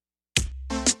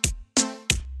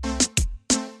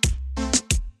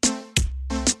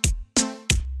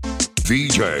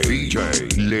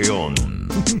DJ León.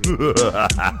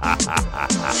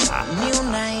 Ni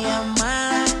una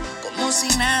llamada, como si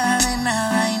nada de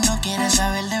nada y no quieres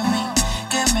saber de mí,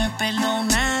 que me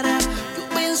perdonara. Yo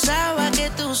pensaba que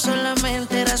tú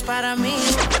solamente eras para mí.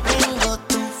 Tengo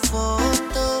tu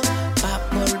foto pa'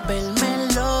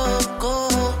 volverme loco,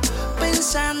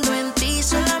 pensando en ti,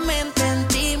 solamente en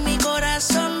ti, mi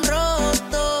corazón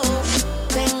roto.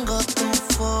 Tengo tu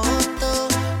foto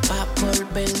pa'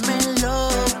 volverme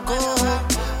loco,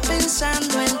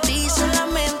 pensando en ti,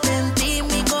 solamente en ti,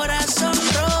 mi corazón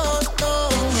roto.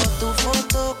 Tengo tu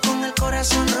foto con el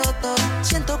corazón roto,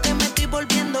 siento que me estoy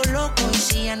volviendo loco. Y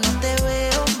si ya no te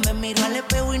veo, me miro al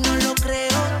espejo y no lo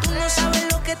creo. Tú no sabes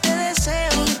lo que te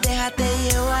deseo, y déjate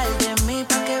llevar de mí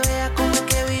pa' que veas cómo es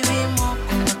que vivimos,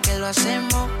 cómo es que lo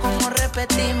hacemos, cómo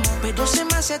repetimos. Pero se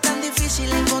me hace tan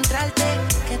difícil encontrarte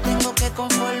que tengo que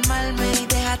conformarme. Y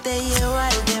déjate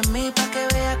llevar de mí pa' que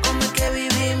veas cómo es que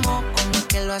vivimos, cómo es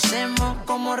que lo hacemos,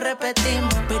 cómo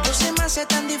repetimos. Pero se me hace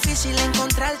tan difícil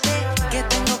encontrarte que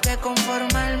tengo que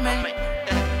conformarme.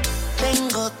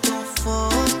 Tengo tu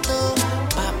foto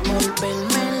pa'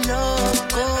 volverme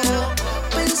loco,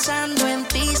 pensando en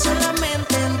ti,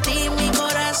 solamente en ti, mi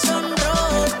corazón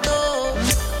roto.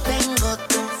 Tengo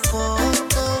tu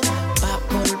foto pa'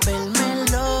 volverme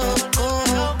loco,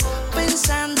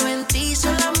 pensando en ti,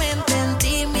 solamente en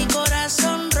ti, mi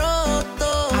corazón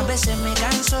roto. A veces me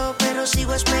canso, pero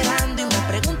sigo esperando y me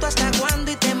pregunto hasta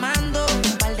cuándo, y te mando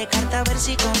un par de cartas a ver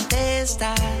si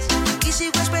contestas. Aquí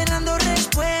sigo esperando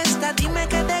respuesta, dime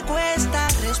qué te cuesta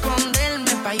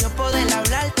responderme pa' yo poder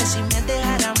hablarte, sin me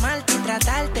dejar amarte y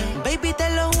tratarte. Baby, te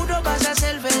lo juro, vas a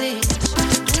ser feliz.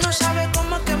 Tú no sabes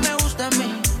cómo es que me gusta a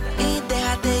mí, y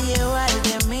déjate llevar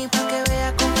de mí pa' que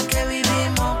veas cómo es que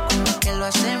vivimos, cómo es que lo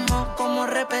hacemos, cómo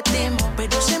repetimos.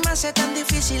 Pero se me hace tan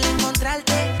difícil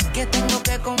encontrarte que tengo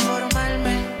que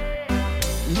conformarme.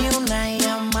 Ni una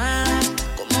llamada,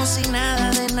 como si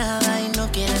nada de nada y no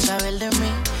quieres saber de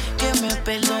mí, que me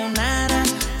perdonara.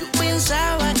 Yo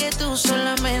pensaba que tú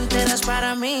solamente eras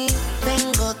para mí.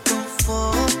 Tengo tu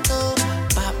foto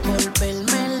pa'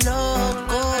 volverme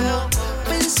loco,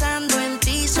 pensando en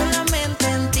ti, solamente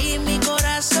en ti, mi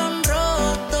corazón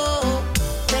roto.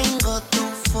 Tengo tu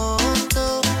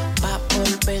foto pa'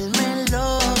 volverme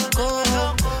loco,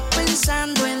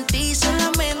 pensando en ti,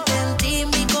 solamente en ti,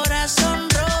 mi corazón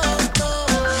roto.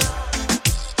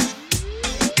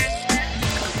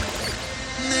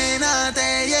 Nena,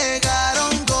 te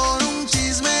llegaron con un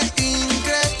chisme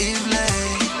increíble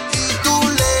y tú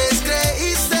les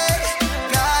creíste,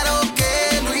 claro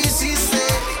que lo hiciste.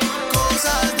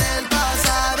 Cosas del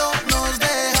pasado nos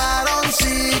dejaron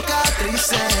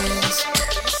cicatrices.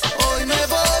 Hoy me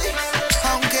voy,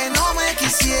 aunque no me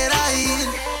quisiera ir.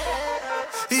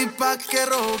 ¿Y pa' qué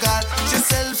rogar si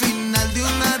es el final de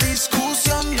una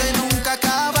discusión de nunca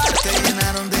acabar? Te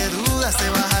llenaron de dudas, te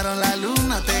bajaron la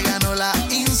luna, te ganó la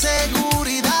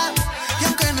inseguridad. Y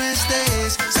aunque no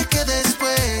estés, sé que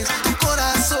después tu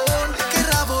corazón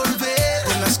querrá volver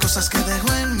por las cosas que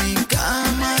dejó en mi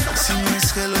cama. Si no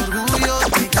es que el orgullo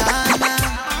te gana.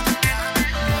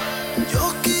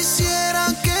 Yo quisiera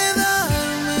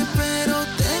quedarme, pero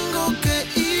tengo que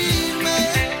irme.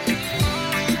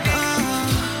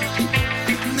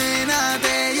 Nena,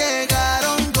 te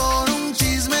llegaron con un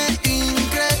chisme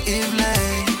increíble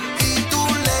y tú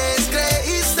les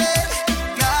creíste,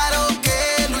 claro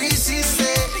que lo hiciste.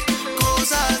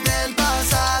 Cosas del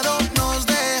pasado nos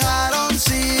dejaron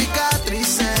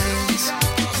cicatrices.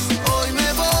 Hoy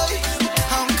me voy,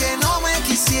 aunque no me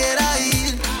quisiera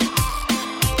ir.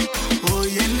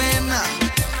 Oye, nena,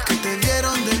 que te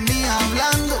vieron de mí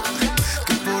hablando,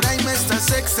 que por ahí me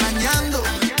estás extrañando.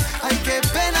 Ay, qué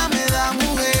pena me da,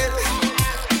 mujer.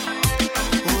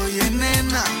 Oye,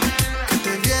 nena, que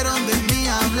te vieron de mí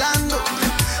hablando,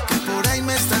 que por ahí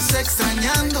me estás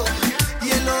extrañando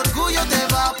y el orgullo te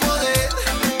va a poder.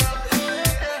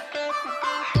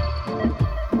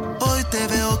 Hoy te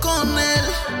veo con él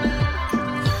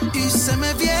y se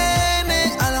me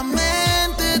viene a la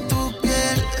mente tu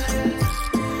piel.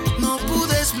 No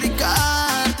pude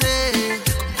explicarte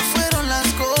cómo fueron las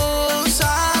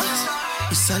cosas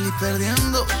y salí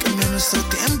perdiendo. Cambió nuestro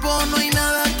tiempo, no hay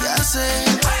nada que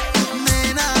hacer.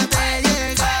 Nena, te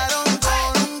llegaron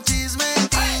con un chisme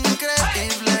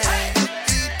increíble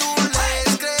y tú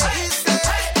les creíste,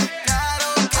 claro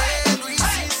que lo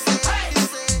hiciste.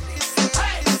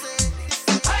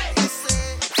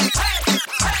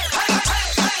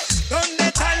 ¿Dónde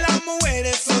están las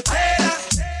mujeres solteras?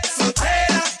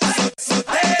 Solteras,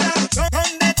 solteras.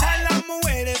 ¿Dónde están las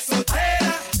mujeres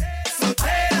solteras?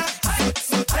 Solteras,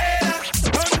 solteras.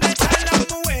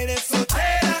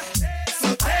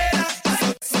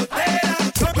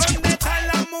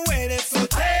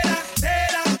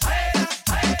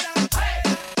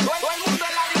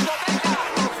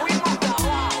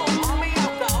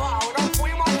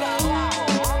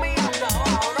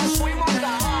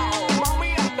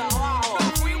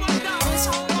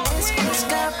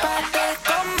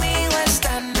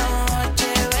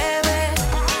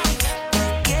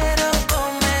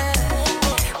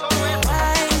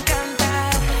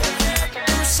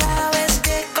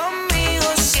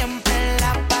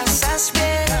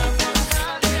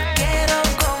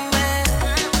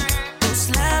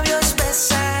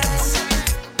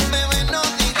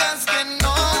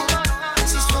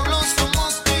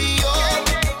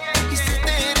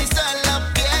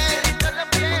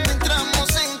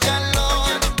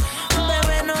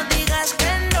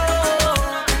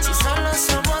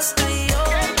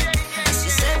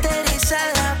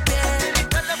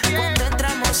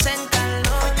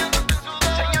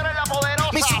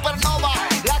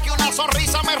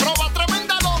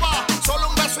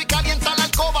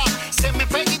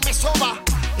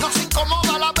 No se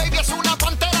incomoda, la baby es una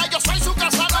pantera, yo soy su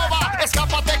Casanova.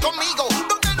 Escápate conmigo,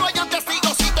 donde no hayan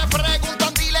testigos. Si te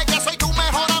preguntan, dile que soy tu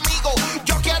mejor amigo.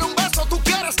 Yo quiero un beso, tú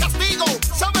quieres castigo.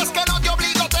 Sabes que no te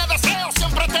obligo, te deseo,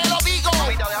 siempre te lo digo.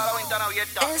 Deja la ventana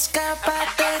abierta.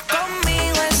 Escápate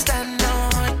conmigo esta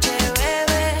noche,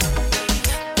 bebé.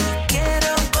 Te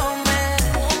quiero comer,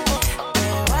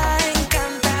 te va a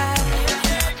encantar.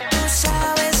 Tú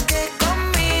sabes que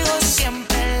conmigo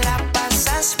siempre la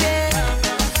pasas bien.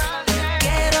 Te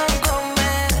quiero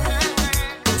comer,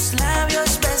 tus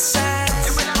labios besar.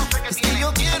 Es que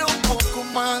yo quiero un poco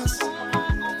más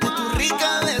de tu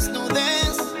rica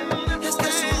desnudez. Este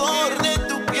sudor de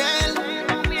tu piel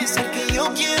es el que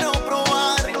yo quiero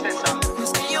probar. Es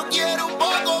que yo quiero un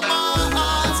poco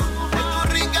más de tu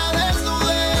rica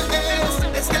desnudez.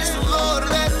 Es que el sudor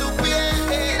de tu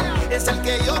piel es el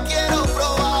que yo quiero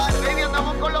probar. Baby,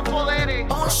 andamos con los poderes.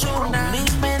 Ozuna. Mi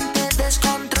mente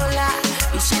descontrola.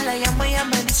 Y si la llamo, ella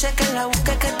me dice que la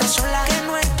busque, que está sola. Que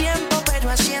no es tiempo, pero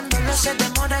haciéndolo se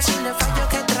demora. Si le fallo,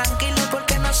 que tranquilo,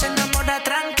 porque no se enamora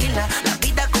tranquila. La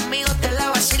vida conmigo te la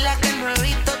vacila, que no he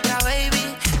visto otra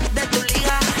baby de tu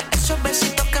liga. Esos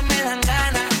besitos que me dan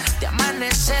ganas de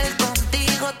amanecer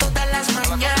contigo todas las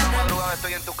mañanas. Madrugada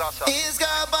estoy en tu casa.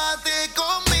 Escápate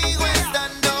conmigo esta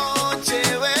noche,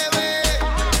 bebé.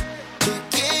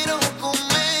 Te quiero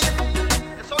comer,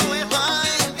 Eso no es. te va a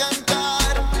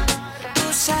encantar.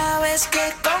 Tú sabes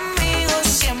que conmigo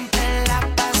siempre la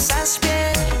pasas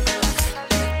bien.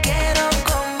 Te quiero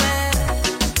comer,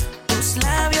 tus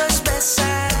labios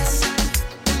besar.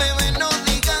 Bebé, no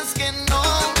digas que no,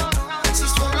 si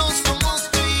solo somos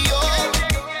tú y yo.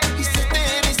 Y se te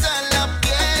eriza la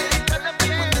piel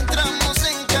cuando entramos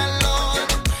en calor.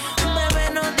 Bebé,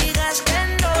 no digas que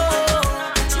no,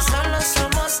 si solo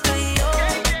somos tú y yo.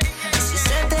 Si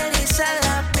se te eriza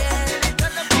la piel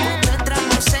cuando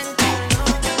entramos en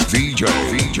calor.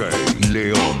 DJ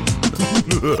León.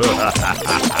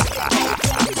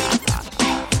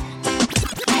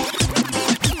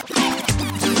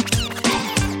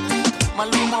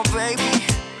 Maluma, baby.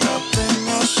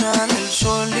 Apenas sale el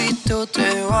solito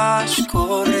te vas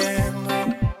corriendo.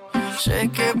 Sé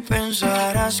que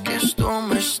pensarás que esto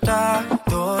me está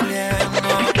doliendo.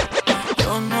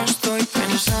 Yo no estoy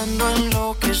pensando en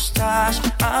lo que estás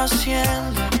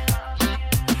haciendo.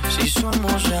 Si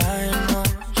somos ajenos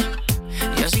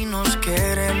y así nos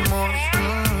queremos.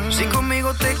 Si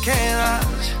conmigo te quedas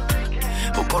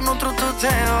o con otro tú te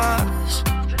vas,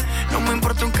 no me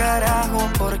importa un carajo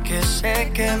porque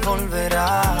sé que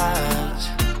volverás.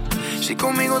 Si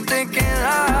conmigo te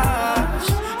quedas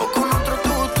o con otro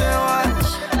tú te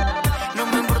vas, no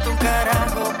me importa un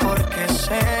carajo porque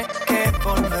sé que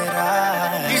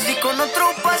volverás. Y si con otro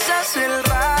pasas el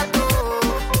rato,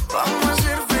 vamos a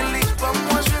ser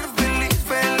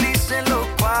felices los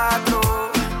cuatro.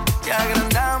 Y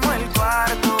agrandamos el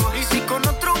cuarto. Y si con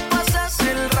otro pasas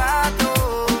el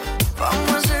rato,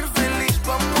 vamos a ser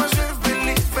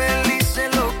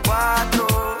felices los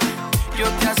cuatro. Yo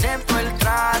te acepto el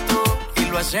trato y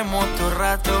lo hacemos todo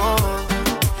rato.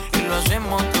 Y lo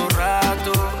hacemos todo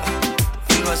rato.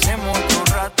 Y lo hacemos todo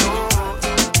rato.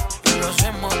 Y lo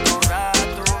hacemos todo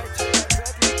rato.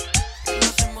 Y lo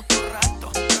hacemos todo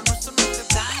rato. Pero nuestro no te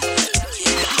da.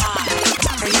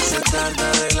 Ella se tarda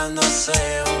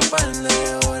arreglándose un par de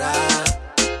horas.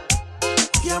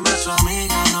 Llama a su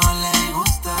amiga, no le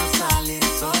gusta salir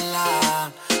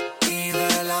sola. Y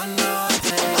de la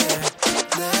noche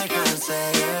dejarse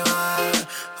llevar.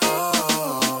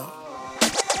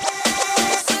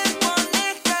 Se pone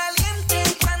caliente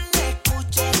cuando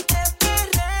escucha este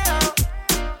perreo.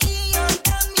 Y yo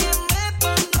también me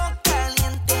pongo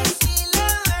caliente si la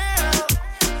veo.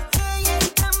 Ella es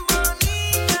tan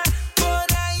bonita, por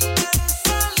ahí tan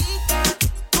solita,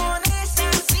 con esa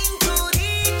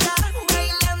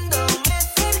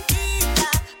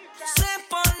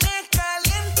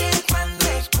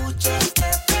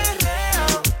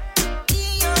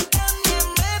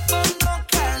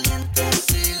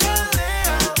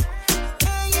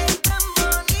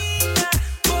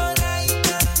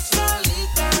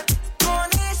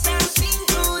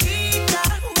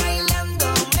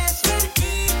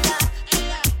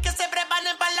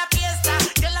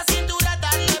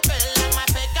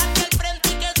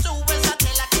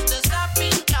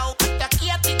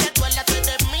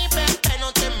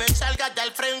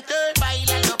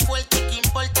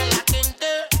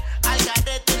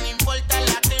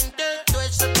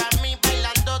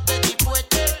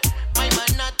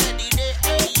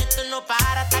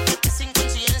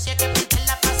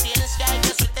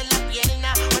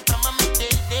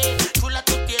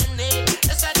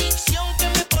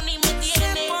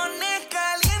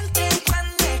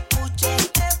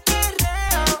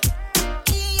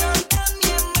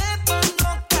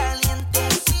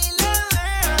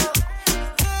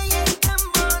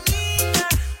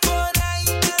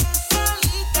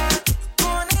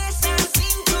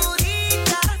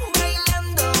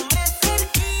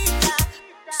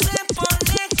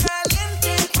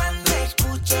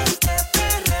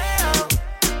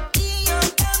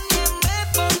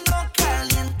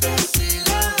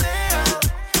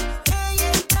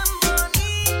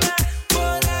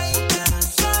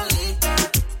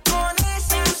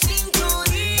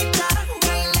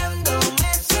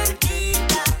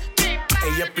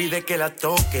pide que la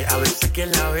toque, a veces que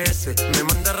la bese. Me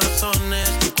manda razones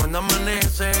y cuando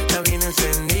amanece la viene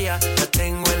encendida. La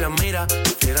tengo en la mira,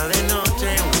 fiera de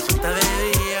noche, una santa de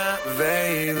día.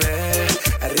 Baby,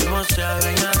 el ritmo se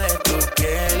adueña de tu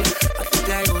piel. A ti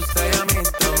te gusta y a mí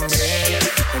también.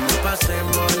 Que nos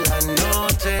pasemos la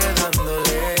noche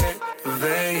dándole.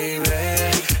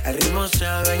 Baby, el ritmo se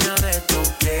adueña de tu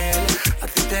piel. A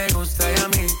ti te gusta y a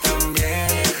mí también.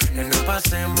 Que nos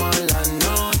pasemos la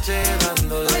noche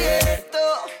dándole. Oye,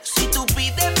 si tú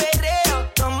pides perreo,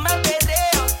 toma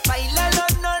perreo. Bailalo,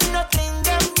 no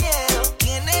tengas miedo.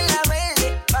 Tiene la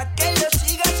verde pa' que lo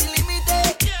sigas sin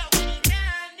límite.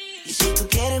 Y si tú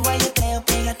quieres guayeteo,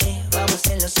 pégate. Vamos a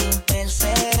hacerlo sin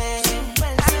pensar.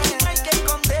 Aquí no hay que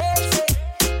esconderse.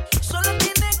 Solo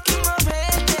tienes que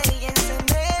moverte y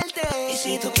encenderte. Y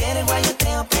si tú quieres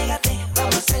guayeteo, pégate.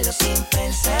 Vamos a hacerlo sin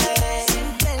pensar.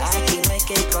 Aquí no hay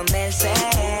que esconderse.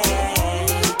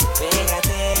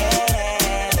 Pégate.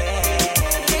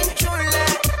 Bien chula,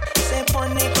 se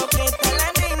pone coqueta la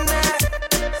nena.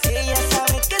 Si ella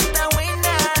sabe que está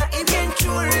buena y bien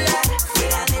chula,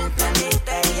 fuera del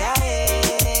planeta ella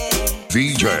es.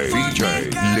 DJ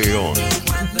León.